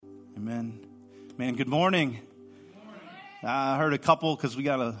Amen. Man, good morning. I heard a couple, because we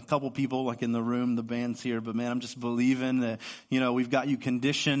got a couple people like in the room, the band's here, but man, I'm just believing that, we've got you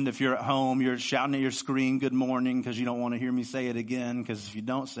conditioned. If you're at home, you're shouting at your screen, good morning, because you don't want to hear me say it again, because if you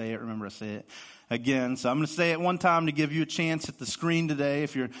don't say it, remember I say it again. So I'm going to say it one time to give you a chance at the screen today.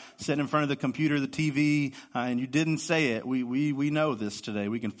 If you're sitting in front of the computer, the TV, and you didn't say it, we know this today.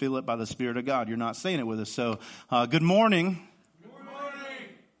 We can feel it by the Spirit of God. You're not saying it with us. So, good morning.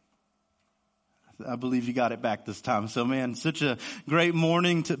 I believe you got it back this time. So, man, such a great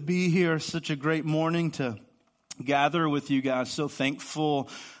morning to be here. Such a great morning to gather with you guys. So thankful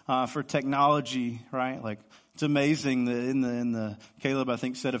for technology, right? Like, it's amazing that in the Caleb, I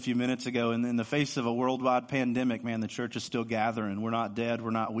think, said a few minutes ago, in the face of a worldwide pandemic, man, the church is still gathering. We're not dead.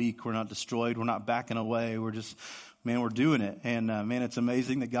 We're not weak. We're not destroyed. We're not backing away. We're just... Man, we're doing it. And, man, it's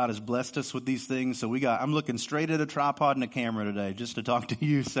amazing that God has blessed us with these things. So I'm looking straight at a tripod and a camera today just to talk to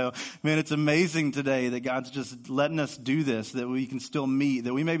you. So, man, it's amazing today that God's just letting us do this, that we can still meet,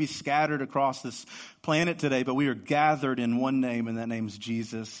 that we may be scattered across this planet today, but we are gathered in one name, and that name's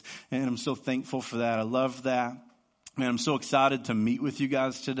Jesus. And I'm so thankful for that. I love that. Man, I'm so excited to meet with you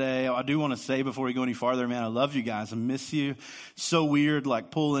guys today. I do want to say before we go any farther, man, I love you guys. I miss you. So weird,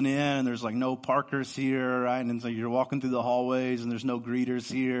 like pulling in and there's like no parkers here, right? And it's like you're walking through the hallways and there's no greeters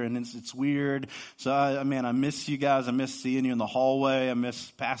here, and it's weird. So I miss you guys. I miss seeing you in the hallway. I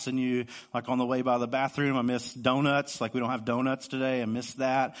miss passing you like on the way by the bathroom. I miss donuts. Like we don't have donuts today. I miss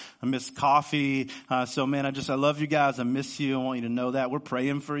that. I miss coffee. So man, I love you guys. I miss you. I want you to know that. We're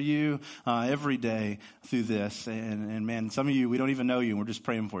praying for you every day through this. And man, some of you, we don't even know you, and we're just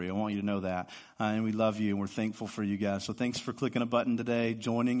praying for you. I want you to know that. And we love you, and we're thankful for you guys. So thanks for clicking a button today,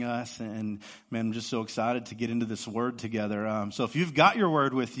 joining us. And man, I'm just so excited to get into this word together. So if you've got your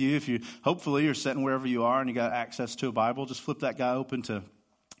word with you, hopefully you're sitting wherever you are and you got access to a Bible, just flip that guy open to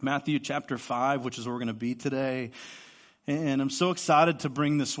Matthew chapter 5, which is where we're going to be today. And I'm so excited to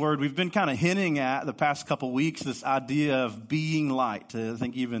bring this word. We've been kind of hinting at the past couple weeks this idea of being light. I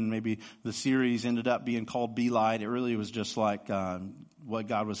think even maybe the series ended up being called Be Light. It really was just like what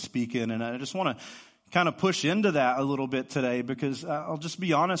God was speaking. And I just want to kind of push into that a little bit today, because I'll just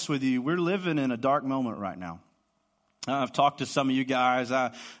be honest with you. We're living in a dark moment right now. I've talked to some of you guys.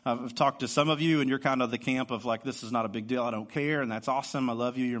 I've talked to some of you, and you're kind of the camp of like, this is not a big deal. I don't care. And that's awesome. I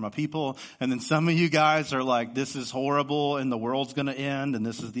love you. You're my people. And then some of you guys are like, this is horrible and the world's going to end and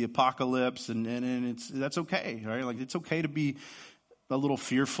this is the apocalypse. And that's okay, right? Like, it's okay to be a little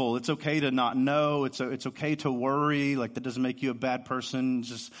fearful. It's okay to not know. It's okay to worry. Like, that doesn't make you a bad person.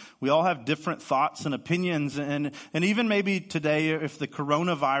 Just, we all have different thoughts and opinions. And even maybe today, if the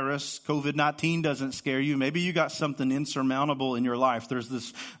coronavirus, COVID-19 doesn't scare you, maybe you got something insurmountable in your life. There's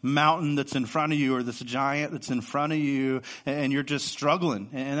this mountain that's in front of you, or this giant that's in front of you, and you're just struggling.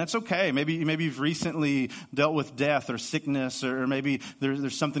 And that's okay. Maybe you've recently dealt with death or sickness, or maybe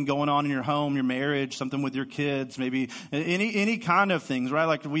there's something going on in your home, your marriage, something with your kids, maybe any kind of things, right?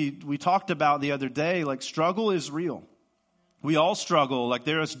 Like we talked about the other day, like struggle is real. We all struggle. Like,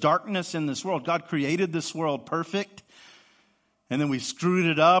 there is darkness in this world. God created this world perfect, and then we screwed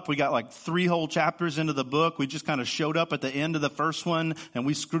it up. We got like 3 whole chapters into the book. We just kind of showed up at the end of the first one, and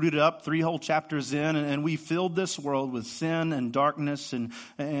we screwed it up 3 whole chapters in, and we filled this world with sin and darkness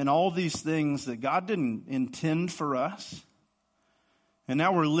and all these things that God didn't intend for us. And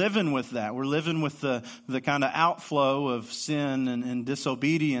now we're living with that. We're living with the kind of outflow of sin and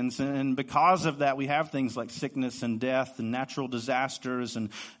disobedience. And because of that, we have things like sickness and death and natural disasters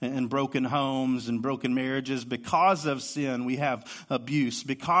and broken homes and broken marriages. Because of sin, we have abuse.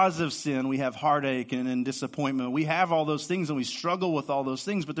 Because of sin, we have heartache and disappointment. We have all those things, and we struggle with all those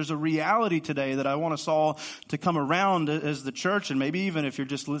things. But there's a reality today that I want us all to come around as the church, and maybe even if you're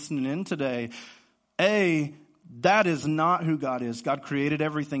just listening in today. That is not who God is. God created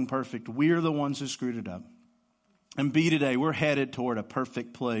everything perfect. We're the ones who screwed it up. And B, today, we're headed toward a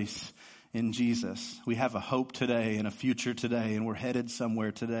perfect place in Jesus. We have a hope today and a future today, and we're headed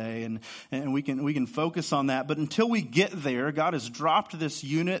somewhere today. And we can focus on that. But until we get there, God has dropped this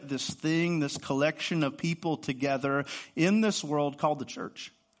unit, this thing, this collection of people together in this world called the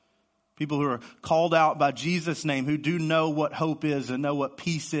church. People who are called out by Jesus' name, who do know what hope is and know what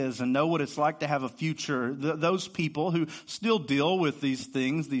peace is and know what it's like to have a future. Those people who still deal with these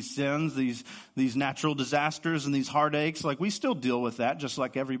things, these sins, these natural disasters and these heartaches, like we still deal with that just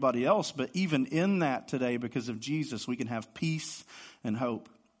like everybody else. But even in that today, because of Jesus, we can have peace and hope.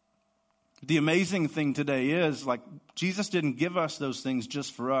 The amazing thing today is, like, Jesus didn't give us those things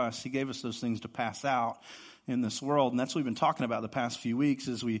just for us. He gave us those things to pass out in this world. And that's what we've been talking about the past few weeks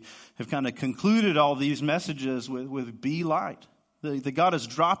as we have kind of concluded all these messages with be light. That God has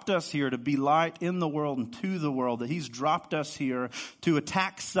dropped us here to be light in the world and to the world. That He's dropped us here to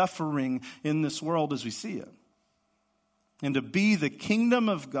attack suffering in this world as we see it. And to be the kingdom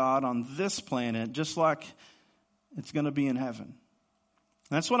of God on this planet, just like it's going to be in heaven.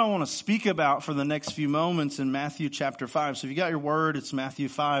 That's what I want to speak about for the next few moments in Matthew chapter 5. So if you got your word, it's Matthew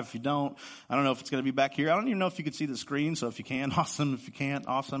 5. If you don't, I don't know if it's going to be back here. I don't even know if you can see the screen. So if you can, awesome. If you can't,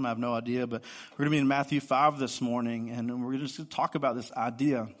 awesome. I have no idea. But we're going to be in Matthew 5 this morning. And we're just going to talk about this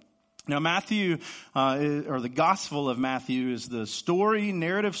idea. Now Matthew, or the Gospel of Matthew, is the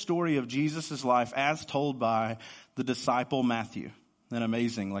narrative story of Jesus' life as told by the disciple Matthew. Isn't that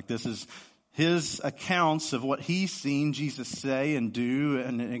amazing? Like this is his accounts of what he's seen Jesus say and do,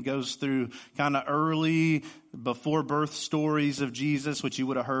 and it goes through kind of early before birth stories of Jesus, which you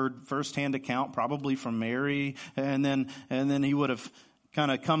would have heard firsthand account probably from Mary, and then he would have kind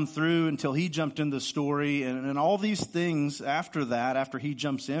of come through until he jumped in the story, and all these things after that, after he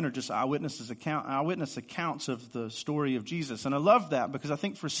jumps in, are just eyewitness accounts of the story of Jesus. And I love that because I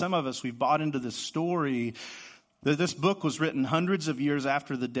think for some of us, we've bought into this story. This book was written hundreds of years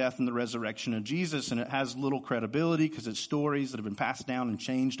after the death and the resurrection of Jesus, and it has little credibility because it's stories that have been passed down and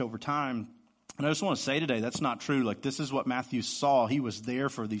changed over time. And I just want to say today, that's not true. Like, this is what Matthew saw. He was there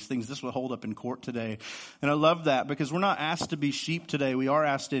for these things. This will hold up in court today. And I love that because we're not asked to be sheep today. We are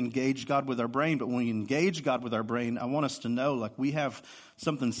asked to engage God with our brain. But when we engage God with our brain, I want us to know, like, we have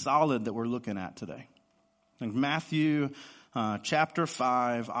something solid that we're looking at today. Like Matthew chapter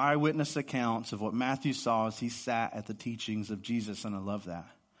 5, eyewitness accounts of what Matthew saw as he sat at the teachings of Jesus, and I love that.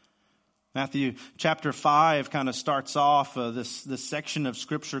 Matthew chapter 5 kind of starts off this section of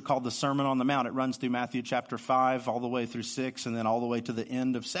Scripture called the Sermon on the Mount. It runs through Matthew chapter 5 all the way through 6 and then all the way to the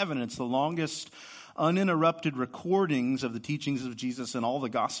end of 7. It's the longest uninterrupted recordings of the teachings of Jesus in all the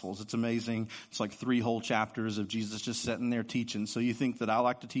Gospels. It's amazing. It's like 3 whole chapters of Jesus just sitting there teaching. So you think that I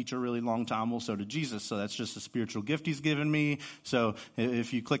like to teach a really long time? Well, so did Jesus. So that's just a spiritual gift he's given me. So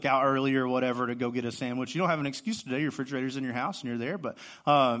if you click out early or whatever to go get a sandwich, you don't have an excuse today. Your refrigerator's in your house and you're there. But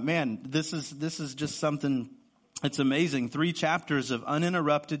man, this is just something. It's amazing. 3 chapters of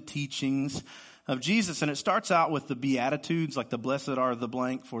uninterrupted teachings of Jesus. And it starts out with the Beatitudes, like the blessed are the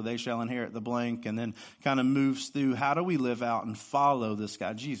blank, for they shall inherit the blank, and then kind of moves through how do we live out and follow this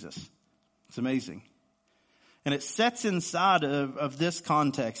guy Jesus. It's amazing. And it sets inside of this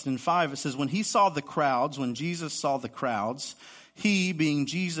context. In 5, it says, when Jesus saw the crowds, he, being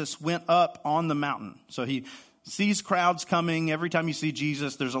Jesus, went up on the mountain. So he sees crowds coming. Every time you see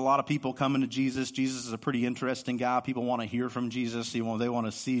Jesus, there's a lot of people coming to Jesus. Jesus is a pretty interesting guy. People want to hear from Jesus. They want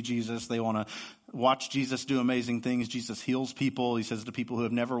to see Jesus. They want to watch Jesus do amazing things. Jesus heals people. He says to people who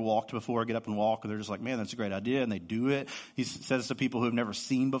have never walked before, get up and walk. They're just like, man, that's a great idea. And they do it. He says to people who have never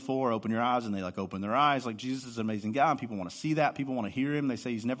seen before, open your eyes. And they open their eyes. Like, Jesus is an amazing guy. And people want to see that. People want to hear him. They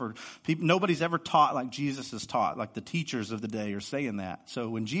say nobody's ever taught like Jesus is taught. Like the teachers of the day are saying that. So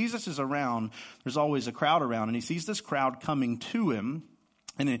when Jesus is around, there's always a crowd around. And he sees this crowd coming to him.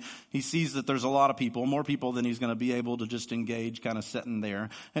 And he sees that there's a lot of people, more people than he's going to be able to just engage kind of sitting there.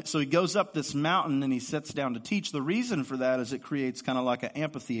 And so he goes up this mountain and he sits down to teach. The reason for that is it creates kind of like an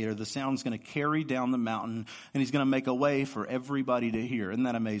amphitheater. The sound's going to carry down the mountain and he's going to make a way for everybody to hear. Isn't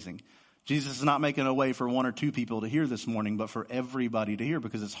that amazing? Jesus is not making a way for 1 or 2 people to hear this morning, but for everybody to hear,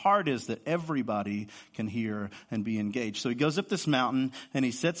 because his heart is that everybody can hear and be engaged. So he goes up this mountain and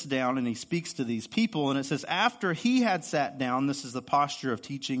he sits down and he speaks to these people. And it says after he had sat down, this is the posture of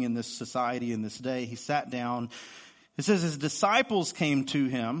teaching in this society in this day. He sat down. It says his disciples came to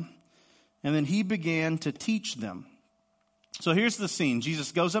him and then he began to teach them. So here's the scene.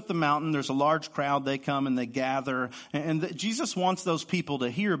 Jesus goes up the mountain. There's a large crowd. They come and they gather. And Jesus wants those people to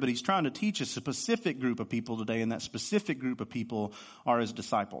hear, but he's trying to teach a specific group of people today, and that specific group of people are his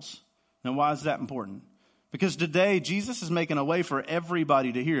disciples. Now, why is that important? Because today, Jesus is making a way for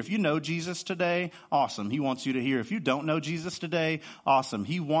everybody to hear. If you know Jesus today, awesome. He wants you to hear. If you don't know Jesus today, awesome.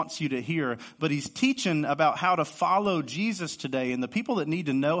 He wants you to hear. But he's teaching about how to follow Jesus today. And the people that need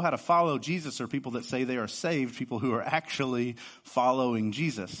to know how to follow Jesus are people that say they are saved, people who are actually following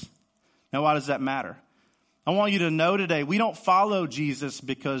Jesus. Now, why does that matter? I want you to know today, we don't follow Jesus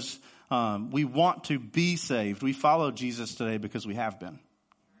because we want to be saved. We follow Jesus today because we have been.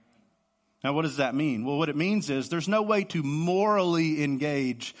 Now, what does that mean? Well, what it means is there's no way to morally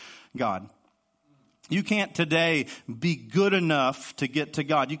engage God. You can't today be good enough to get to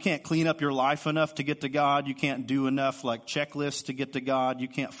God. You can't clean up your life enough to get to God. You can't do enough like checklists to get to God. You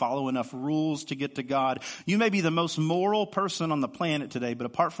can't follow enough rules to get to God. You may be the most moral person on the planet today, but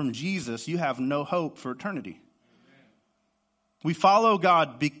apart from Jesus, you have no hope for eternity. We follow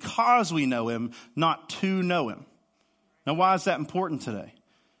God because we know him, not to know him. Now, why is that important today?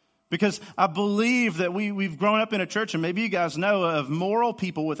 Because I believe that we've grown up in a church, and maybe you guys know, of moral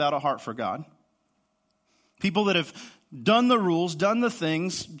people without a heart for God. People that have done the rules, done the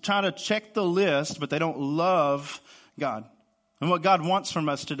things, trying to check the list, but they don't love God. And what God wants from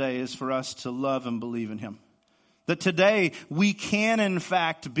us today is for us to love and believe in Him. That today we can in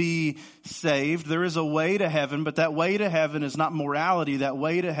fact be saved. There is a way to heaven, but that way to heaven is not morality. That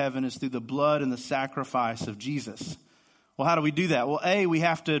way to heaven is through the blood and the sacrifice of Jesus. Well, how do we do that? Well, we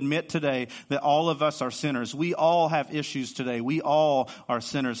have to admit today that all of us are sinners. We all have issues today. We all are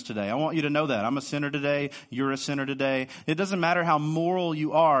sinners today. I want you to know that. I'm a sinner today. You're a sinner today. It doesn't matter how moral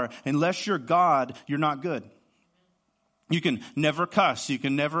you are. Unless you're God, you're not good. You can never cuss. You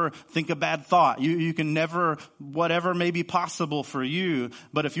can never think a bad thought. You can never, whatever may be possible for you.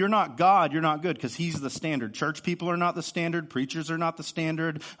 But if you're not God, you're not good, because He's the standard. Church people are not the standard. Preachers are not the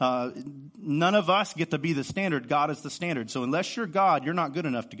standard. None of us get to be the standard. God is the standard. So unless you're God, you're not good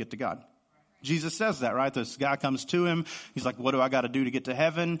enough to get to God. Jesus says that, right? This guy comes to Him. He's like, what do I got to do to get to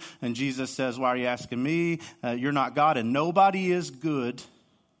heaven? And Jesus says, why are you asking me? You're not God, and nobody is good.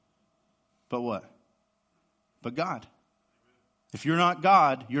 But what? But God. If you're not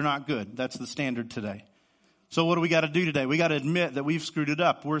God, you're not good. That's the standard today. So what do we got to do today? We got to admit that we've screwed it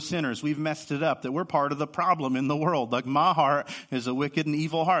up. We're sinners. We've messed it up. That we're part of the problem in the world. Like, my heart is a wicked and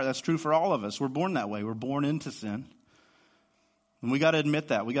evil heart. That's true for all of us. We're born that way. We're born into sin. And we got to admit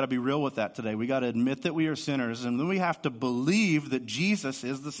that. We got to be real with that today. We got to admit that we are sinners. And then we have to believe that Jesus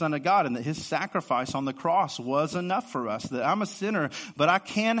is the Son of God and that His sacrifice on the cross was enough for us. That I'm a sinner, but I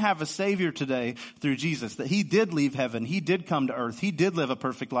can have a Savior today through Jesus. That He did leave heaven. He did come to earth. He did live a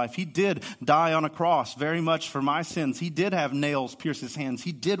perfect life. He did die on a cross very much for my sins. He did have nails pierce His hands.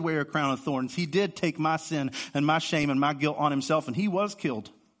 He did wear a crown of thorns. He did take my sin and my shame and my guilt on Himself, and He was killed.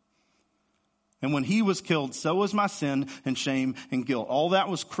 And when He was killed, so was my sin and shame and guilt. All that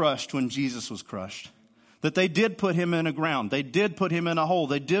was crushed when Jesus was crushed. That they did put Him in a ground. They did put Him in a hole.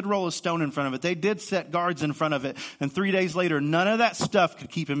 They did roll a stone in front of it. They did set guards in front of it. And 3 days later, none of that stuff could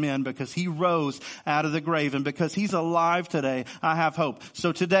keep Him in, because He rose out of the grave. And because He's alive today, I have hope.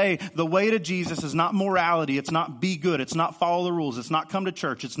 So today, the way to Jesus is not morality. It's not be good. It's not follow the rules. It's not come to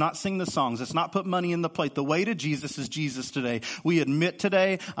church. It's not sing the songs. It's not put money in the plate. The way to Jesus is Jesus today. We admit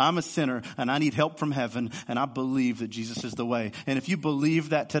today, I'm a sinner and I need help from heaven. And I believe that Jesus is the way. And if you believe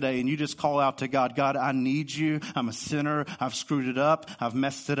that today and you just call out to God, God, I need you. I'm a sinner. I've screwed it up. I've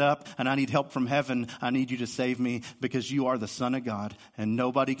messed it up, and I need help from heaven. I need you to save me, because you are the Son of God and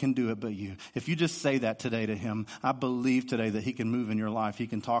nobody can do it but you. If you just say that today to Him, I believe today that He can move in your life. He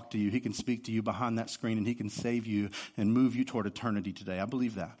can talk to you. He can speak to you behind that screen, and He can save you and move you toward eternity today. I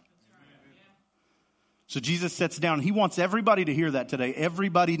believe that. So Jesus sits down. He wants everybody to hear that today.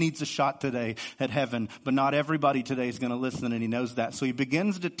 Everybody needs a shot today at heaven, but not everybody today is going to listen, and He knows that. So He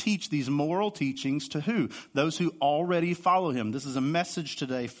begins to teach these moral teachings to who? Those who already follow Him. This is a message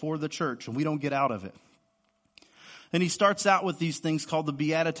today for the church, and we don't get out of it. And He starts out with these things called the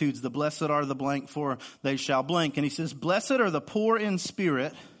Beatitudes. The blessed are the blank, for they shall blank. And He says, blessed are the poor in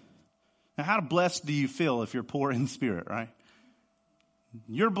spirit. Now, how blessed do you feel if you're poor in spirit, right?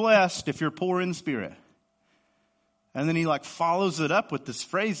 You're blessed if you're poor in spirit. And then He follows it up with this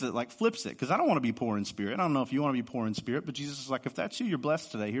phrase that flips it. Because I don't want to be poor in spirit. I don't know if you want to be poor in spirit. But Jesus is like, if that's you, you're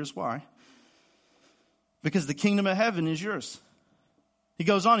blessed today. Here's why. Because the kingdom of heaven is yours. He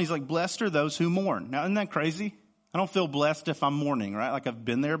goes on. He's like, blessed are those who mourn. Now, isn't that crazy? I don't feel blessed if I'm mourning, right? Like, I've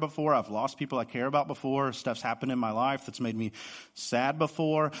been there before. I've lost people I care about before. Stuff's happened in my life that's made me sad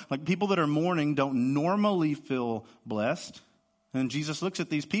before. Like, people that are mourning don't normally feel blessed. And Jesus looks at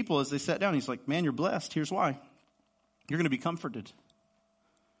these people as they sat down. He's like, man, you're blessed. Here's why. You're going to be comforted.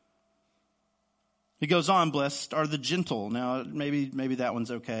 He goes on, blessed are the gentle. Now, maybe that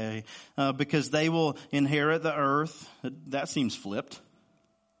one's okay. Because they will inherit the earth. That seems flipped.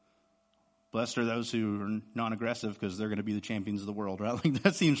 Blessed are those who are non-aggressive, because they're going to be the champions of the world, right? Like,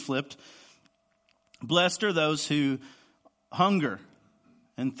 that seems flipped. Blessed are those who hunger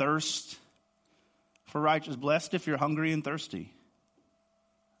and thirst for righteousness. Blessed if you're hungry and thirsty.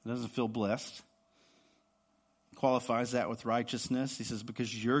 It doesn't feel blessed. Qualifies that with righteousness. He says,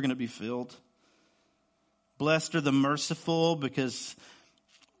 because you're going to be filled. Blessed are the merciful, because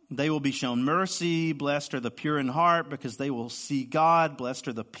they will be shown mercy. Blessed are the pure in heart, because they will see God. Blessed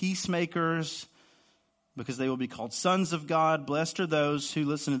are the peacemakers, because they will be called sons of God. Blessed are those who,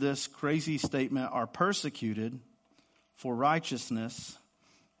 listen to this crazy statement, are persecuted for righteousness,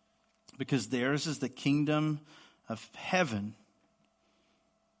 because theirs is the kingdom of heaven.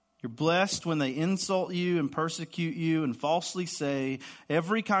 You're blessed when they insult you and persecute you and falsely say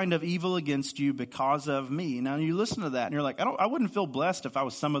every kind of evil against you because of me. Now you listen to that and you're like, I wouldn't feel blessed if I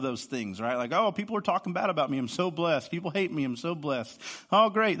was some of those things, right? Like, oh, people are talking bad about me. I'm so blessed. People hate me. I'm so blessed. Oh,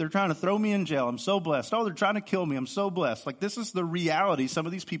 great. They're trying to throw me in jail. I'm so blessed. Oh, they're trying to kill me. I'm so blessed. Like, this is the reality some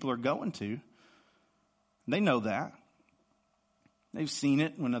of these people are going to. They know that. They've seen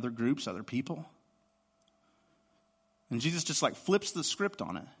it when other groups, other people. And Jesus just like flips the script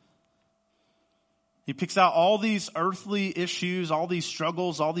on it. He picks out all these earthly issues, all these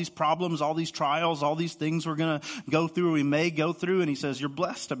struggles, all these problems, all these trials, all these things we're going to go through, or we may go through. And he says, you're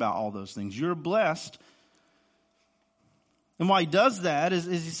blessed about all those things. You're blessed. And why he does that is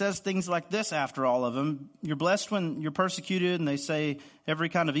he says things like this after all of them. You're blessed when you're persecuted and they say every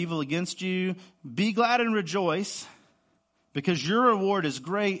kind of evil against you. Be glad and rejoice, because your reward is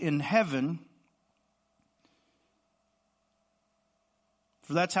great in heaven.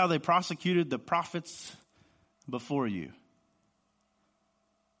 For that's how they prosecuted the prophets before you.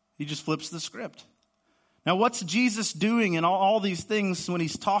 He just flips the script. Now, what's Jesus doing in all these things when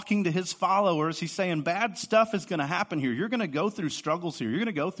he's talking to his followers? He's saying bad stuff is going to happen here. You're going to go through struggles here. You're going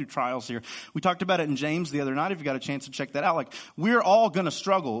to go through trials here. We talked about it in James the other night, if you got a chance to check that out. Like, we're all going to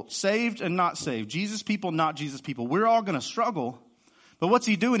struggle, saved and not saved. Jesus people, not Jesus people. We're all going to struggle. But what's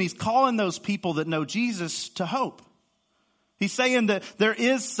he doing? He's calling those people that know Jesus to hope. He's saying that there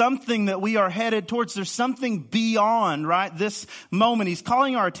is something that we are headed towards. There's something beyond, right, this moment. He's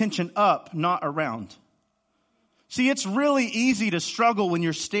calling our attention up, not around. See, it's really easy to struggle when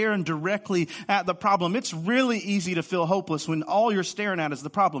you're staring directly at the problem. It's really easy to feel hopeless when all you're staring at is the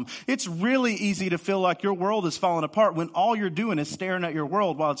problem. It's really easy to feel like your world is falling apart when all you're doing is staring at your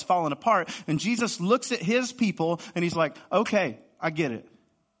world while it's falling apart. And Jesus looks at his people and he's like, okay, I get it.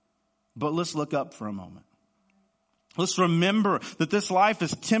 But let's look up for a moment. Let's remember that this life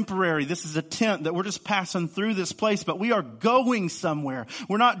is temporary. This is a tent, that we're just passing through this place, but we are going somewhere.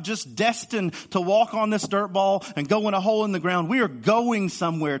 We're not just destined to walk on this dirt ball and go in a hole in the ground. We are going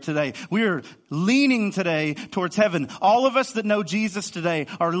somewhere today. We are leaning today towards heaven. All of us that know Jesus today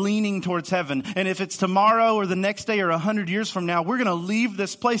are leaning towards heaven. And if it's tomorrow or the next day or 100 years from now, we're going to leave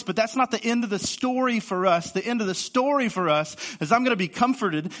this place. But that's not the end of the story for us. The end of the story for us is I'm going to be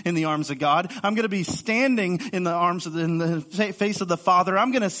comforted in the arms of God. I'm going to be standing in the arms in the face of the Father.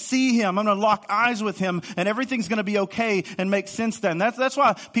 I'm going to see him. I'm going to lock eyes with him, and everything's going to be okay and make sense then. That's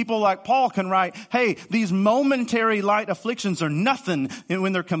why people like Paul can write, hey, these momentary light afflictions are nothing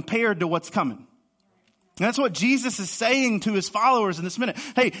when they're compared to what's coming. And that's what Jesus is saying to his followers in this minute.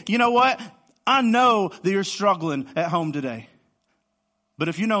 Hey, you know what? I know that you're struggling at home today. But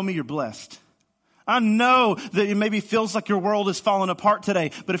if you know me, you're blessed. I know that it maybe feels like your world is falling apart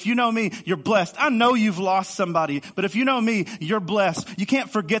today, but if you know me, you're blessed. I know you've lost somebody, but if you know me, you're blessed. You can't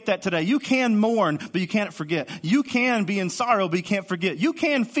forget that today. You can mourn, but you can't forget. You can be in sorrow, but you can't forget. You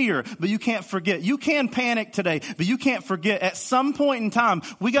can fear, but you can't forget. You can panic today, but you can't forget. At some point in time,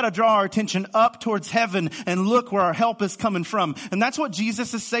 we got to draw our attention up towards heaven and look where our help is coming from. And that's what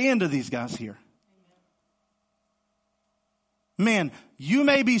Jesus is saying to these guys here. Man, you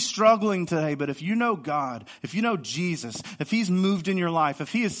may be struggling today, but if you know God, if you know Jesus, if he's moved in your life, if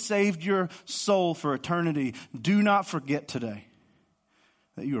he has saved your soul for eternity, do not forget today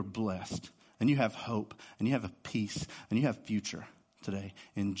that you are blessed and you have hope and you have a peace and you have future today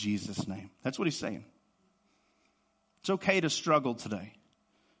in Jesus' name. That's what he's saying. It's okay to struggle today,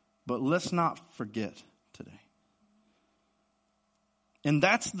 but let's not forget today. And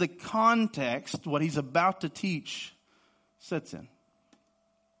that's the context what he's about to teach sits in.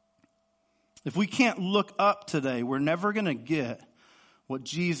 If we can't look up today, we're never going to get what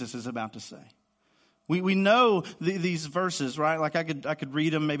Jesus is about to say. We know these verses, right? Like I could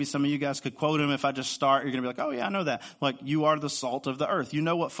read them. Maybe some of you guys could quote them. If I just start, you're going to be like, oh yeah, I know that. Like, you are the salt of the earth. You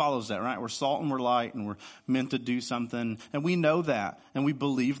know what follows that, right? We're salt and we're light and we're meant to do something. And we know that. And we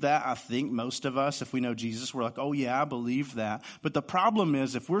believe that. I think most of us, if we know Jesus, we're like, oh yeah, I believe that. But the problem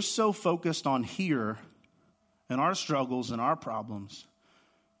is, if we're so focused on here and our struggles and our problems,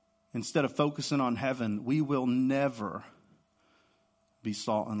 instead of focusing on heaven, we will never be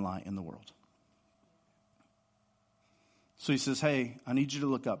salt and light in the world. So he says, hey, I need you to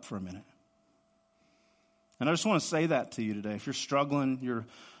look up for a minute. And I just want to say that to you today. If you're struggling, you're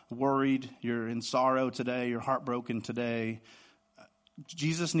worried, you're in sorrow today, you're heartbroken today,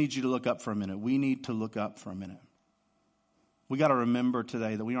 Jesus needs you to look up for a minute. We need to look up for a minute. We got to remember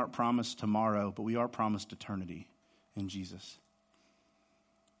today that we aren't promised tomorrow, but we are promised eternity in Jesus.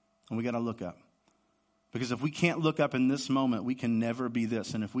 And we got to look up. Because if we can't look up in this moment, we can never be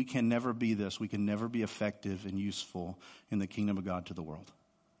this. And if we can never be this, we can never be effective and useful in the kingdom of God to the world.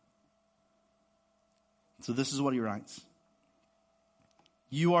 So this is what he writes.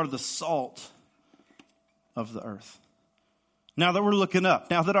 You are the salt of the earth. Now that we're looking up,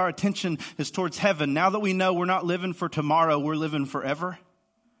 now that our attention is towards heaven, now that we know we're not living for tomorrow, we're living forever.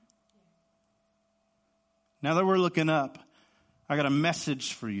 Now that we're looking up, I got a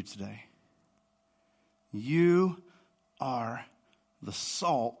message for you today. You are the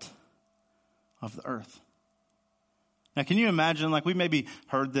salt of the earth. Now, can you imagine, like we maybe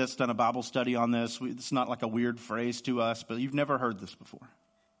heard this, done a Bible study on this. It's not like a weird phrase to us, but you've never heard this before.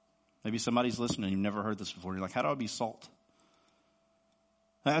 Maybe somebody's listening, you've never heard this before. You're like, how do I be salt?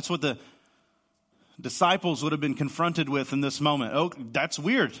 That's what the disciples would have been confronted with in this moment. Oh, that's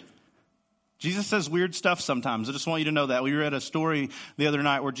weird. Jesus says weird stuff sometimes. I just want you to know that. We read a story the other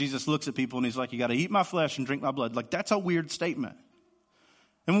night where Jesus looks at people and he's like, you got to eat my flesh and drink my blood. Like, that's a weird statement.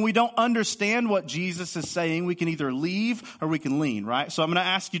 And when we don't understand what Jesus is saying, we can either leave or we can lean, right? So I'm going to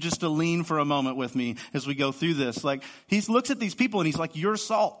ask you just to lean for a moment with me as we go through this. Like, he looks at these people and he's like, you're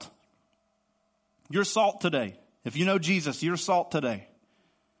salt. You're salt today. If you know Jesus, you're salt today.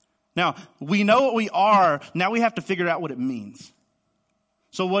 Now, we know what we are. Now we have to figure out what it means.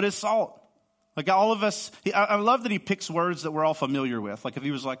 So what is salt? Like all of us, I love that he picks words that we're all familiar with. Like if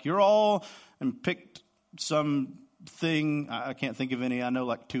he was like, you're all, and picked something, I can't think of any. I know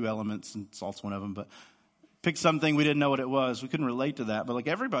like 2 elements and salt's one of them, but pick something we didn't know what it was. We couldn't relate to that. But like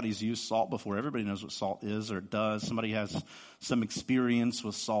everybody's used salt before. Everybody knows what salt is or it does. Somebody has some experience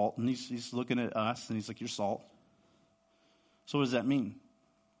with salt and he's looking at us and he's like, you're salt. So what does that mean?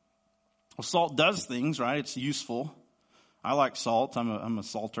 Well, salt does things, right? It's useful. I like salt. I'm a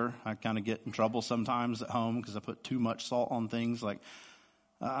salter. I kind of get in trouble sometimes at home because I put too much salt on things. Like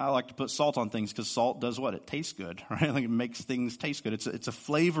I like to put salt on things because salt does what? It tastes good, right? Like it makes things taste good. It's a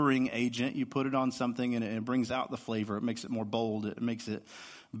flavoring agent. You put it on something and it brings out the flavor. It makes it more bold. It makes it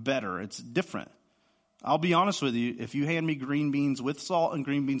better. It's different. I'll be honest with you. If you hand me green beans with salt and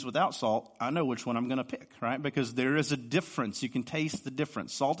green beans without salt, I know which one I'm going to pick, right? Because there is a difference. You can taste the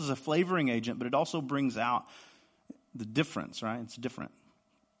difference. Salt is a flavoring agent, but it also brings out the difference, right? It's different.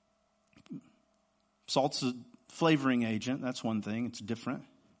 Salt's a flavoring agent. That's one thing. It's different.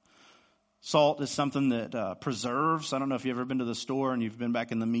 Salt is something that preserves. I don't know if you've ever been to the store and you've been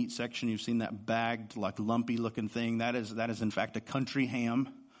back in the meat section. You've seen that bagged, like lumpy looking thing. That is in fact a country ham.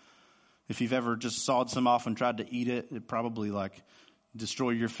 If you've ever just sawed some off and tried to eat it, it'd probably like destroy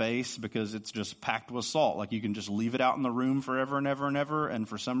your face because it's just packed with salt. Like you can just leave it out in the room forever and ever and ever. And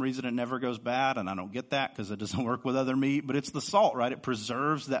for some reason it never goes bad. And I don't get that because it doesn't work with other meat. But it's the salt, right? It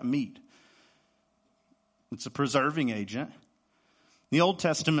preserves that meat. It's a preserving agent. In the Old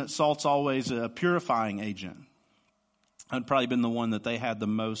Testament, salt's always a purifying agent. I'd probably been the one that they had the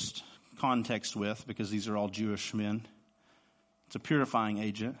most context with because these are all Jewish men. It's a purifying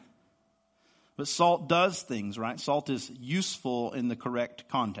agent. But salt does things, right? Salt is useful in the correct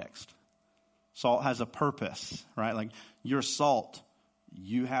context. Salt has a purpose, right? Like you're salt,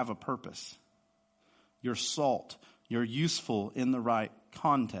 you have a purpose. You're salt, you're useful in the right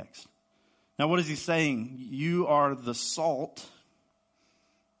context. Now what is he saying? You are the salt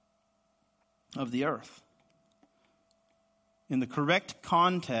of the earth. In the correct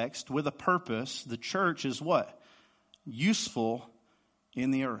context with a purpose, the church is what? Useful in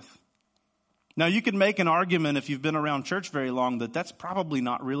the earth. Now, you could make an argument if you've been around church very long that that's probably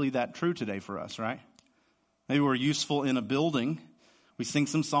not really that true today for us, right? Maybe we're useful in a building. We sing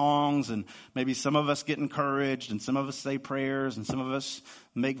some songs and maybe some of us get encouraged and some of us say prayers and some of us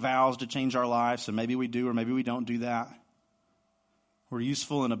make vows to change our lives. So maybe we do or maybe we don't do that. We're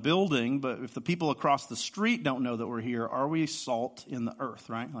useful in a building, but if the people across the street don't know that we're here, are we salt in the earth,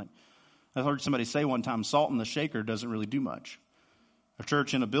 right? Like I heard somebody say one time, salt in the shaker doesn't really do much. A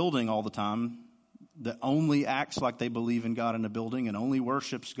church in a building all the time that only acts like they believe in God in a building and only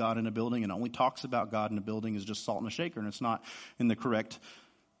worships God in a building and only talks about God in a building is just salt in a shaker. And it's not in the correct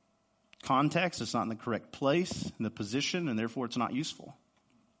context. It's not in the correct place, in the position, and therefore it's not useful.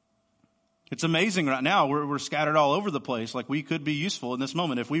 It's amazing right now. We're scattered all over the place. Like we could be useful in this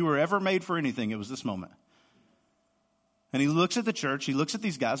moment. If we were ever made for anything, it was this moment. And he looks at the church, he looks at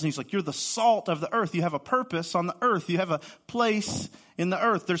these guys, and he's like, you're the salt of the earth. You have a purpose on the earth. You have a place in the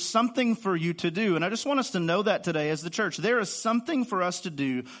earth. There's something for you to do. And I just want us to know that today as the church. There is something for us to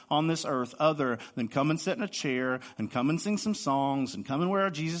do on this earth other than come and sit in a chair and come and sing some songs and come and wear our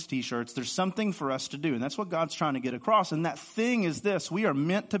Jesus t-shirts. There's something for us to do. And that's what God's trying to get across. And that thing is this. We are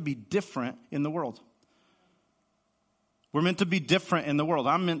meant to be different in the world. We're meant to be different in the world.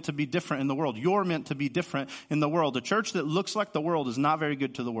 I'm meant to be different in the world. You're meant to be different in the world. A church that looks like the world is not very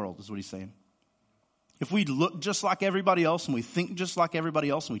good to the world, is what he's saying. if we look just like everybody else and we think just like everybody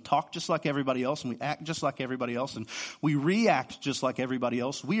else and we talk just like everybody else and we act just like everybody else and we react just like everybody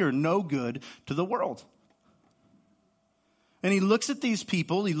else, we are no good to the world. And he looks at these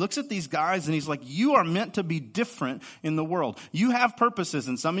people, he looks at these guys, and he's like, you are meant to be different in the world. You have purposes,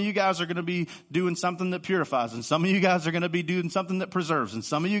 and some of you guys are going to be doing something that purifies, and some of you guys are going to be doing something that preserves, and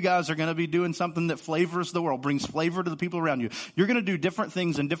some of you guys are going to be doing something that flavors the world, brings flavor to the people around you. You're going to do different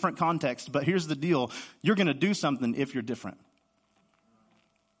things in different contexts, but here's the deal. You're going to do something if you're different.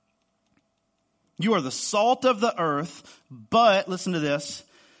 You are the salt of the earth, but, listen to this,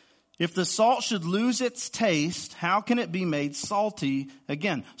 if the salt should lose its taste, how can it be made salty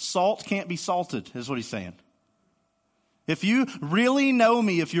again? Salt can't be salted, is what he's saying. If you really know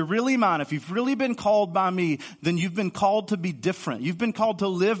me, if you're really mine, if you've really been called by me, then you've been called to be different. You've been called to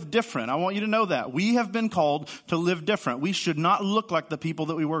live different. I want you to know that. We have been called to live different. We should not look like the people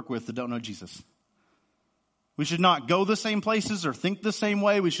that we work with that don't know Jesus. We should not go the same places or think the same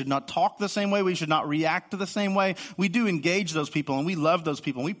way. We should not talk the same way. We should not react the same way. We do engage those people, and we love those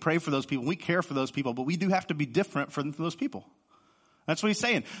people, and we pray for those people, and we care for those people, but we do have to be different from those people. That's what he's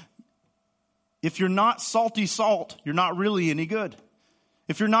saying. If you're not salty salt, you're not really any good.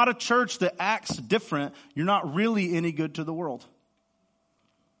 If you're not a church that acts different, you're not really any good to the world.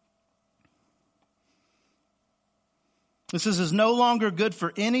 This is no longer good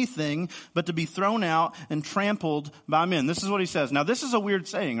for anything but to be thrown out and trampled by men. This is what he says. Now, this is a weird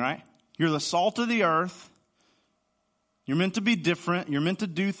saying, right? You're the salt of the earth. You're meant to be different. You're meant to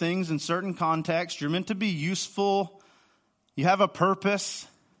do things in certain contexts. You're meant to be useful. You have a purpose.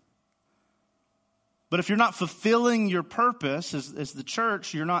 But if you're not fulfilling your purpose as the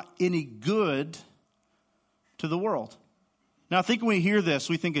church, you're not any good to the world. Now, I think when we hear this,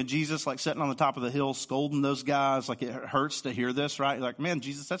 we think of Jesus like sitting on the top of the hill scolding those guys. Like, it hurts to hear this, right? Like, man,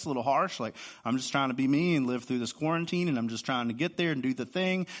 Jesus, that's a little harsh. Like, I'm just trying to be me and live through this quarantine, and I'm just trying to get there and do the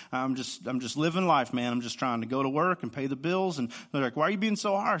thing. I'm just living life, man. I'm just trying to go to work and pay the bills. And they're like, why are you being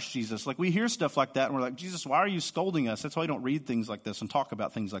so harsh, Jesus? Like, we hear stuff like that, and we're like, Jesus, why are you scolding us? That's why we don't read things like this and talk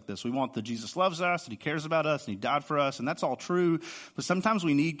about things like this. We want that Jesus loves us, and he cares about us, and he died for us, and that's all true. But sometimes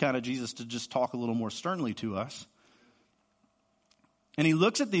we need kind of Jesus to just talk a little more sternly to us. And he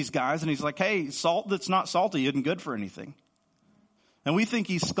looks at these guys and he's like, hey, salt that's not salty isn't good for anything. And we think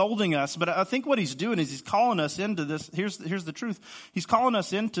he's scolding us, but I think what he's doing is he's calling us into this. Here's the truth. He's calling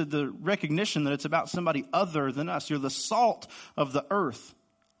us into the recognition that it's about somebody other than us. You're the salt of the earth.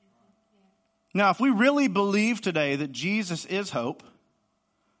 Now, if we really believe today that Jesus is hope,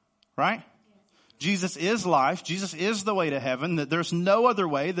 right? Jesus is life. Jesus is the way to heaven. That there's no other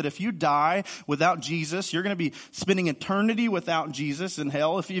way. That if you die without Jesus, you're going to be spending eternity without Jesus in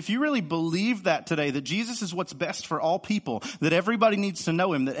hell. If you really believe that today, that Jesus is what's best for all people, that everybody needs to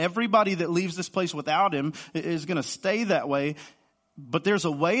know him, that everybody that leaves this place without him is going to stay that way, but there's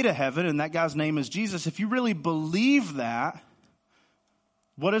a way to heaven, and that guy's name is Jesus. If you really believe that,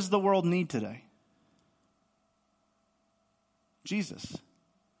 what does the world need today? Jesus.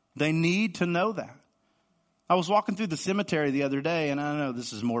 They need to know that. I was walking through the cemetery the other day, and I know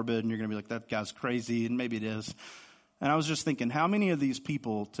this is morbid, and you're going to be like, that guy's crazy, and maybe it is. And I was just thinking, how many of these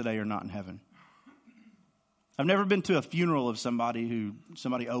people today are not in heaven? I've never been to a funeral of somebody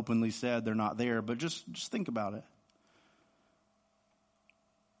openly said they're not there, but just think about it.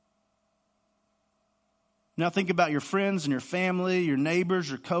 Now think about your friends and your family, your neighbors,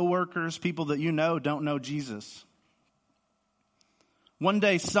 your coworkers, people that you know don't know Jesus. One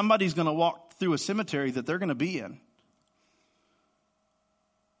day somebody's going to walk through a cemetery that they're going to be in.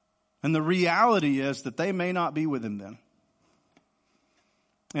 And the reality is that they may not be with him then.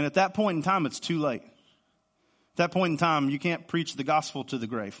 And at that point in time, it's too late. At that point in time, you can't preach the gospel to the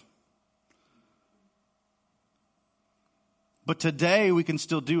grave. But today we can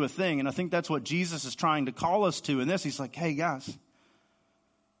still do a thing. And I think that's what Jesus is trying to call us to in this. He's like, hey guys,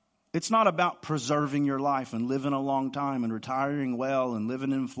 it's not about preserving your life and living a long time and retiring well and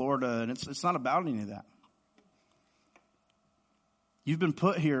living in Florida. And it's not about any of that. You've been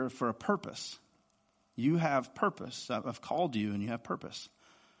put here for a purpose. You have purpose. I've called you and you have purpose.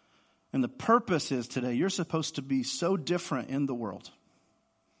 And the purpose is today, you're supposed to be so different in the world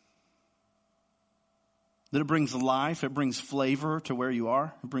that it brings life, it brings flavor to where you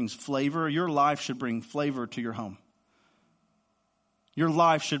are. It brings flavor. Your life should bring flavor to your home. Your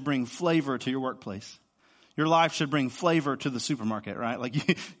life should bring flavor to your workplace. Your life should bring flavor to the supermarket, right?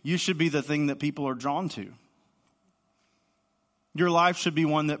 Like you should be the thing that people are drawn to. Your life should be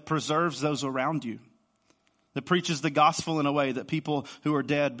one that preserves those around you, that preaches the gospel in a way that people who are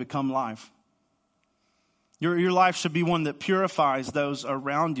dead become live. Your life should be one that purifies those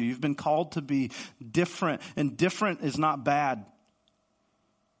around you. You've been called to be different, and different is not bad.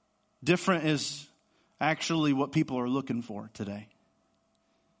 Different is actually what people are looking for today.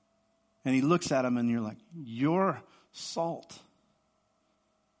 And he looks at them and you're like, you're salt.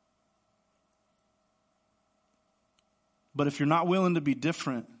 But if you're not willing to be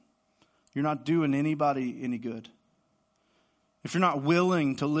different, you're not doing anybody any good. If you're not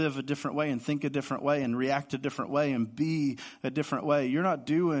willing to live a different way and think a different way and react a different way and be a different way, you're not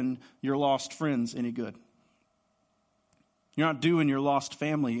doing your lost friends any good. You're not doing your lost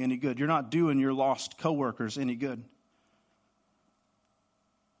family any good. You're not doing your lost coworkers any good.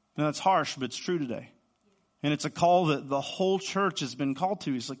 Now that's harsh, but it's true today. And it's a call that the whole church has been called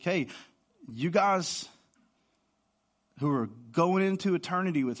to. He's like, hey, you guys who are going into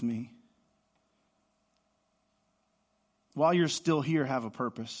eternity with me, while you're still here, have a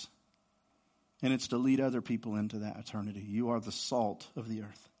purpose. And it's to lead other people into that eternity. You are the salt of the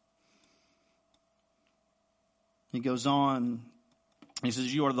earth. He goes on. He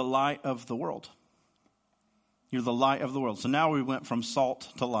says, you are the light of the world. You're the light of the world. So now we went from salt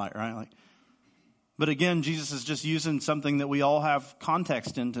to light, right? But again, Jesus is just using something that we all have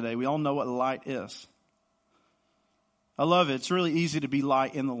context in today. We all know what light is. I love it. It's really easy to be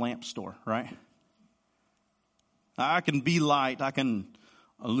light in the lamp store, right? I can be light. I can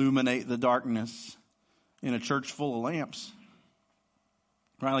illuminate the darkness in a church full of lamps.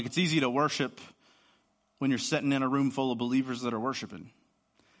 Right? Like it's easy to worship when you're sitting in a room full of believers that are worshiping.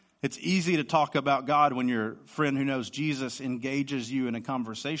 It's easy to talk about God when your friend who knows Jesus engages you in a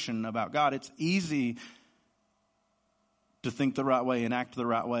conversation about God. It's easy to think the right way and act the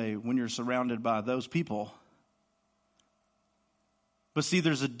right way when you're surrounded by those people. But see,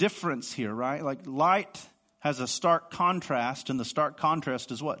 there's a difference here, right? Like light has a stark contrast, and the stark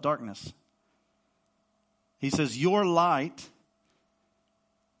contrast is what? Darkness. He says, you're light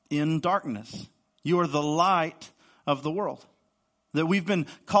in darkness. You are the light of the world. That we've been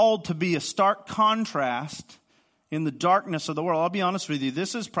called to be a stark contrast in the darkness of the world. I'll be honest with you,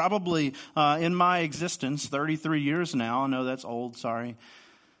 this is probably in my existence, 33 years now. I know that's old, sorry.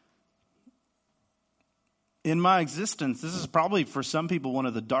 In my existence, this is probably for some people one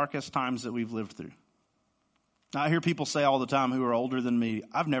of the darkest times that we've lived through. I hear people say all the time who are older than me,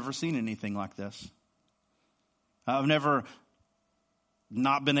 I've never seen anything like this. I've never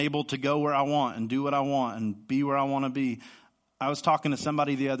not been able to go where I want and do what I want and be where I want to be. I was talking to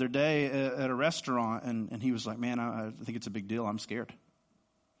somebody the other day at a restaurant, and he was like, man, I think it's a big deal. I'm scared.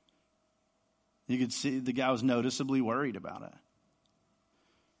 You could see the guy was noticeably worried about it.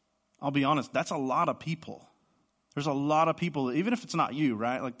 I'll be honest, that's a lot of people. There's a lot of people, even if it's not you,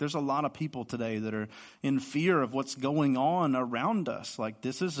 right? Like there's a lot of people today that are in fear of what's going on around us. Like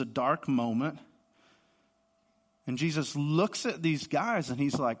this is a dark moment. And Jesus looks at these guys and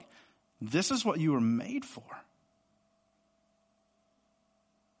he's like, this is what you were made for.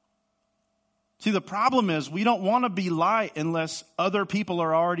 See, the problem is we don't want to be light unless other people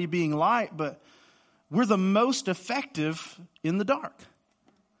are already being light, but we're the most effective in the dark.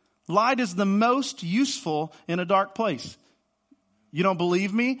 Light is the most useful in a dark place. You don't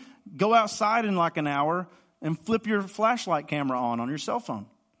believe me? Go outside in like an hour and flip your flashlight camera on your cell phone.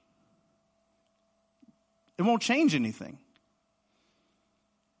 It won't change anything.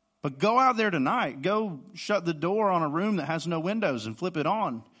 But go out there tonight. Go shut the door on a room that has no windows and flip it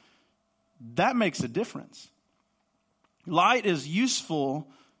on. That makes a difference. Light is useful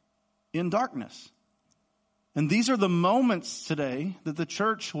in darkness. And these are the moments today that the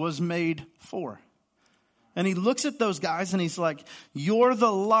church was made for. And he looks at those guys and he's like, you're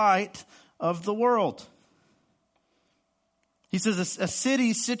the light of the world. He says a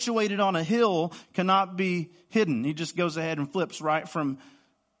city situated on a hill cannot be hidden. He just goes ahead and flips right from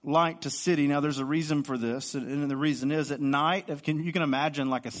light to city. Now there's a reason for this. And the reason is at night, you can imagine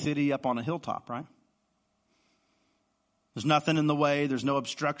like a city up on a hilltop, right? There's nothing in the way. There's no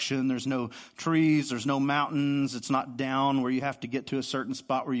obstruction. There's no trees. There's no mountains. It's not down where you have to get to a certain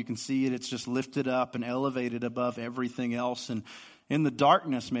spot where you can see it. It's just lifted up and elevated above everything else. And in the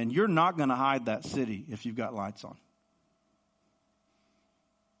darkness, man, you're not going to hide that city if you've got lights on.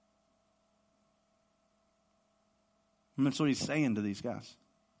 And that's what he's saying to these guys.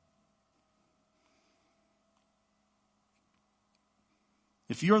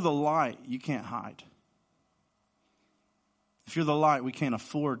 If you're the light, you can't hide. If you're the light, we can't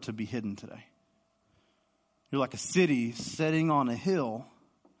afford to be hidden today. You're like a city sitting on a hill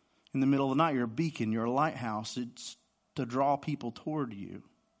in the middle of the night. You're a beacon. You're a lighthouse. It's to draw people toward you.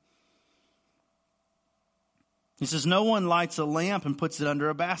 He says, no one lights a lamp and puts it under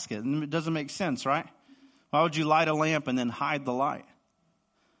a basket. And it doesn't make sense, right? Why would you light a lamp and then hide the light?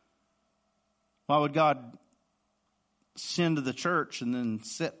 Why would God send to the church and then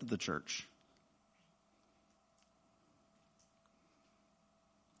set to the church?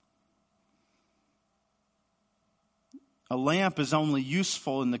 A lamp is only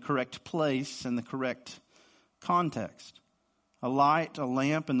useful in the correct place and the correct context. A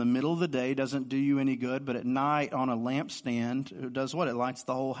lamp in the middle of the day doesn't do you any good, but at night on a lampstand, it does what? It lights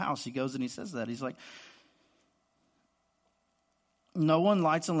the whole house. He goes and he says that. He's like, no one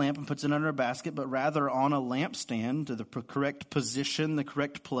lights a lamp and puts it under a basket, but rather on a lampstand to the correct position, the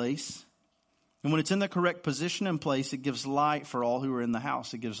correct place. And when it's in the correct position and place, it gives light for all who are in the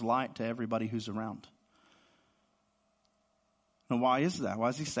house. It gives light to everybody who's around. And why is that? Why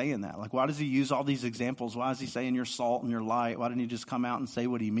is he saying that? Like, why does he use all these examples? Why is he saying you're salt and you're light? Why didn't he just come out and say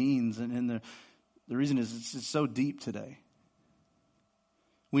what he means? And the reason is it's so deep today.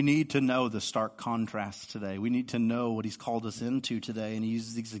 We need to know the stark contrast today. We need to know what he's called us into today. And he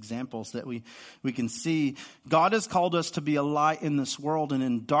uses these examples that we can see. God has called us to be a light in this world. And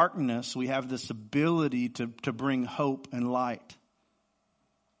in darkness, we have this ability to bring hope and light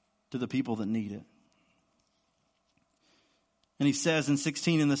to the people that need it. And he says in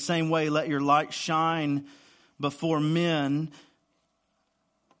 16, in the same way, let your light shine before men.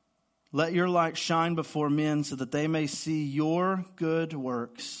 Let your light shine before men so that they may see your good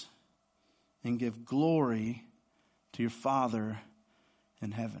works and give glory to your Father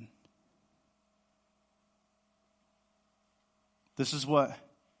in heaven. This is what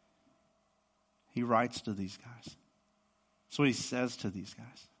he writes to these guys. That's what he says to these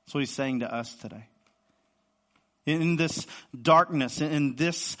guys. That's what he's saying to us today. In this darkness, in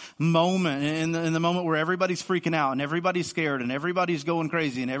this moment, in the moment where everybody's freaking out and everybody's scared and everybody's going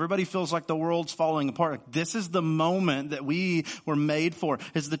crazy and everybody feels like the world's falling apart. This is the moment that we were made for.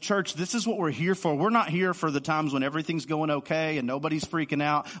 As the church, this is what we're here for. We're not here for the times when everything's going okay and nobody's freaking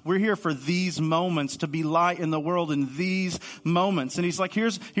out. We're here for these moments, to be light in the world in these moments. And he's like,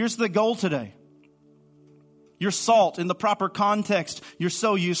 here's the goal today. You're salt in the proper context. You're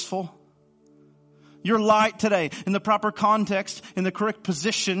so useful. Your light today, in the proper context, in the correct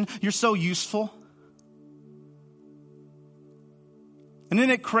position, you're so useful. And isn't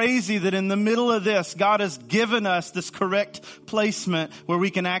it crazy that in the middle of this, God has given us this correct placement where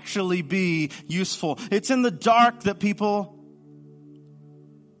we can actually be useful? It's in the dark that people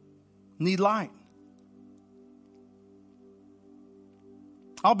need light.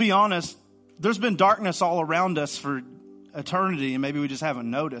 I'll be honest, there's been darkness all around us for eternity, and maybe we just haven't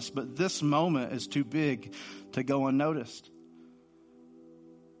noticed, but this moment is too big to go unnoticed.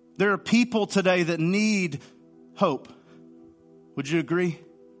 There are people today that need hope. Would you agree?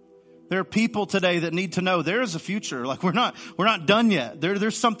 There are people today that need to know there is a future. Like we're not done yet.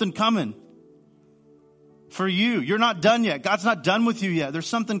 There's something coming for you. You're not done yet. God's not done with you yet. There's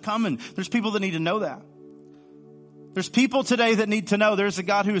something coming. There's people that need to know that. There's people today that need to know there's a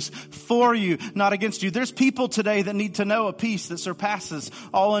God who is for you, not against you. There's people today that need to know a peace that surpasses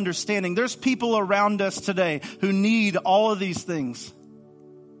all understanding. There's people around us today who need all of these things.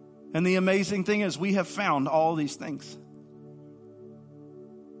 And the amazing thing is we have found all these things.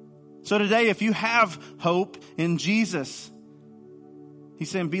 So today, if you have hope in Jesus, he's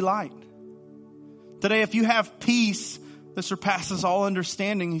saying be light. Today, if you have peace that surpasses all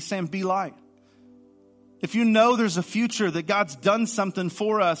understanding, he's saying be light. If you know there's a future, that God's done something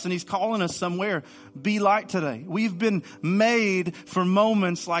for us and he's calling us somewhere, be light today. We've been made for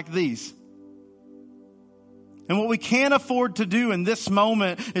moments like these. And what we can't afford to do in this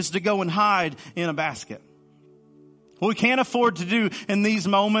moment is to go and hide in a basket. What we can't afford to do in these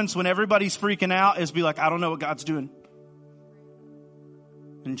moments when everybody's freaking out is be like, I don't know what God's doing.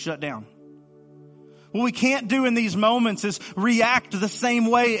 And shut down. What we can't do in these moments is react the same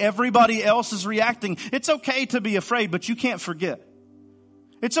way everybody else is reacting. It's okay to be afraid, but you can't forget.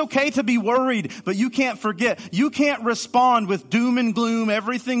 It's okay to be worried, but you can't forget. You can't respond with doom and gloom.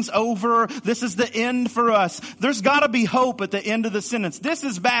 Everything's over. This is the end for us. There's got to be hope at the end of the sentence. This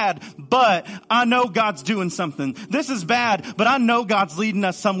is bad, but I know God's doing something. This is bad, but I know God's leading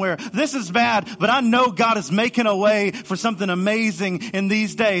us somewhere. This is bad, but I know God is making a way for something amazing in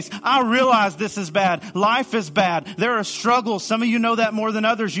these days. I realize this is bad. Life is bad. There are struggles. Some of you know that more than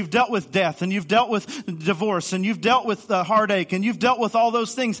others. You've dealt with death, and you've dealt with divorce, and you've dealt with heartache, and you've dealt with all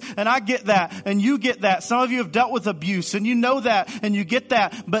those things, and I get that, and you get that. Some of you have dealt with abuse, and you know that, and you get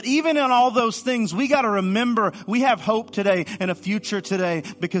that. But even in all those things, we got to remember we have hope today and a future today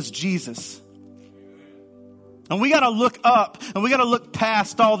because Jesus. And we got to look up, and we got to look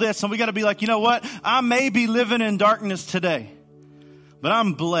past all this, and we got to be like, you know what? I may be living in darkness today, but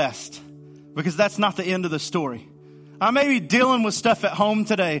I'm blessed because that's not the end of the story. I may be dealing with stuff at home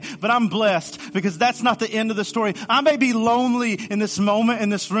today, but I'm blessed because that's not the end of the story. I may be lonely in this moment in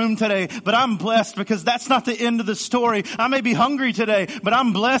this room today, but I'm blessed because that's not the end of the story. I may be hungry today, but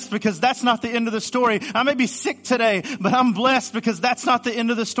I'm blessed because that's not the end of the story. I may be sick today, but I'm blessed because that's not the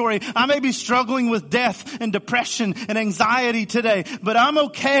end of the story. I may be struggling with death and depression and anxiety today, but I'm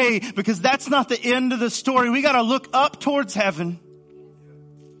okay because that's not the end of the story. We got to look up towards heaven.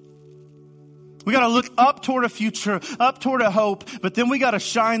 We got to look up toward a future, up toward a hope, but then we got to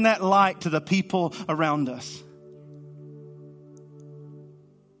shine that light to the people around us.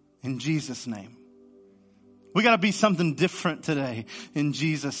 In Jesus' name. We got to be something different today in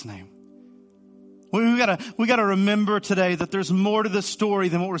Jesus' name. We got to remember today that there's more to the story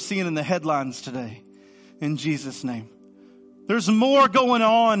than what we're seeing in the headlines today in Jesus' name. There's more going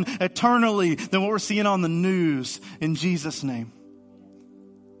on eternally than what we're seeing on the news in Jesus' name.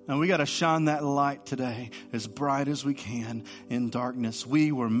 And we got to shine that light today as bright as we can in darkness.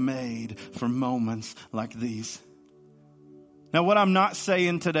 We were made for moments like these. Now, what I'm not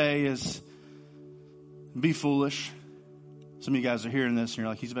saying today is be foolish. Some of you guys are hearing this and you're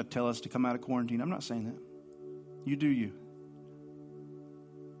like, he's about to tell us to come out of quarantine. I'm not saying that. You do you.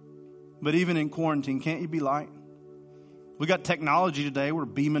 But even in quarantine, can't you be light? We got technology today. We're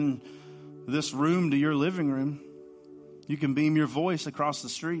beaming this room to your living room. You can beam your voice across the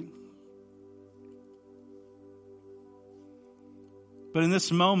street. But in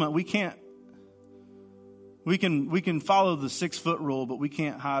this moment, we can follow the 6-foot rule, but we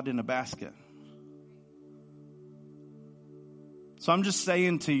can't hide in a basket. So I'm just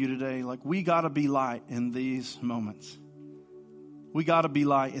saying to you today, like, we got to be light in these moments. We got to be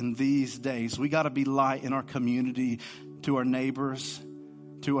light in these days. We got to be light in our community, to our neighbors,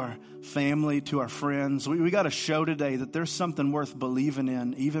 to our family, to our friends. We got to show today that there's something worth believing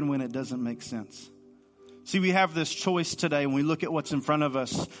in, even when it doesn't make sense. See, we have this choice today when we look at what's in front of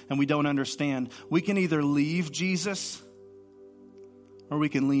us and we don't understand. We can either leave Jesus or we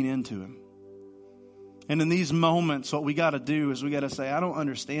can lean into him. And in these moments, what we got to do is we got to say, I don't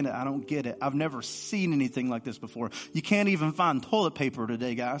understand it. I don't get it. I've never seen anything like this before. You can't even find toilet paper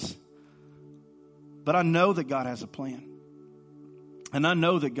today, guys. But I know that God has a plan. And I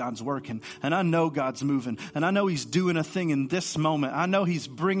know that God's working, and I know God's moving, and I know he's doing a thing in this moment. I know he's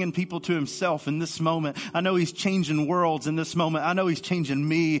bringing people to himself in this moment. I know he's changing worlds in this moment. I know he's changing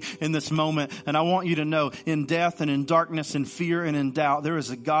me in this moment. And I want you to know, in death and in darkness and fear and in doubt, there is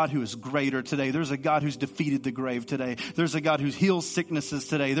a God who is greater today. There's a God who's defeated the grave today. There's a God who heals sicknesses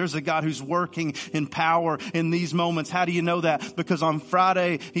today. There's a God who's working in power in these moments. How do you know that? Because on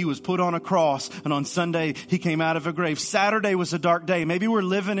Friday, he was put on a cross, and on Sunday, he came out of a grave. Saturday was a dark day. Maybe we're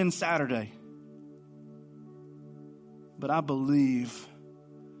living in Saturday. But I believe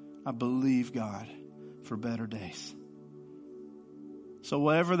God for better days. So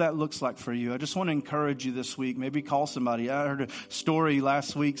whatever that looks like for you, I just want to encourage you this week. Maybe call somebody. I heard a story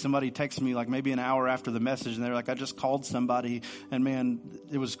last week. Somebody texted me like maybe an hour after the message, and they're like, I just called somebody, and man,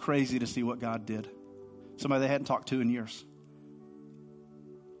 it was crazy to see what God did. Somebody they hadn't talked to in years.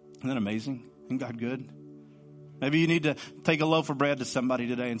 Isn't that amazing? Isn't God good? Maybe you need to take a loaf of bread to somebody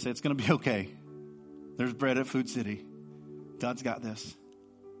today and say, it's going to be okay. There's bread at Food City. God's got this.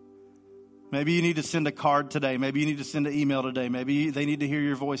 Maybe you need to send a card today. Maybe you need to send an email today. Maybe they need to hear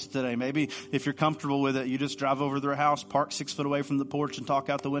your voice today. Maybe if you're comfortable with it, you just drive over to their house, park 6 foot away from the porch and talk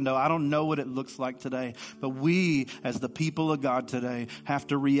out the window. I don't know what it looks like today, but we as the people of God today have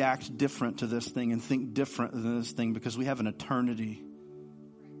to react different to this thing and think different than this thing, because we have an eternity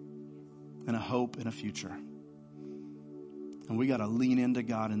and a hope and a future. And we got to lean into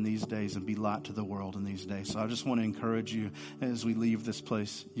God in these days and be light to the world in these days. So I just want to encourage you as we leave this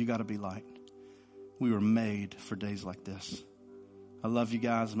place, you got to be light. We were made for days like this. I love you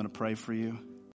guys. I'm going to pray for you.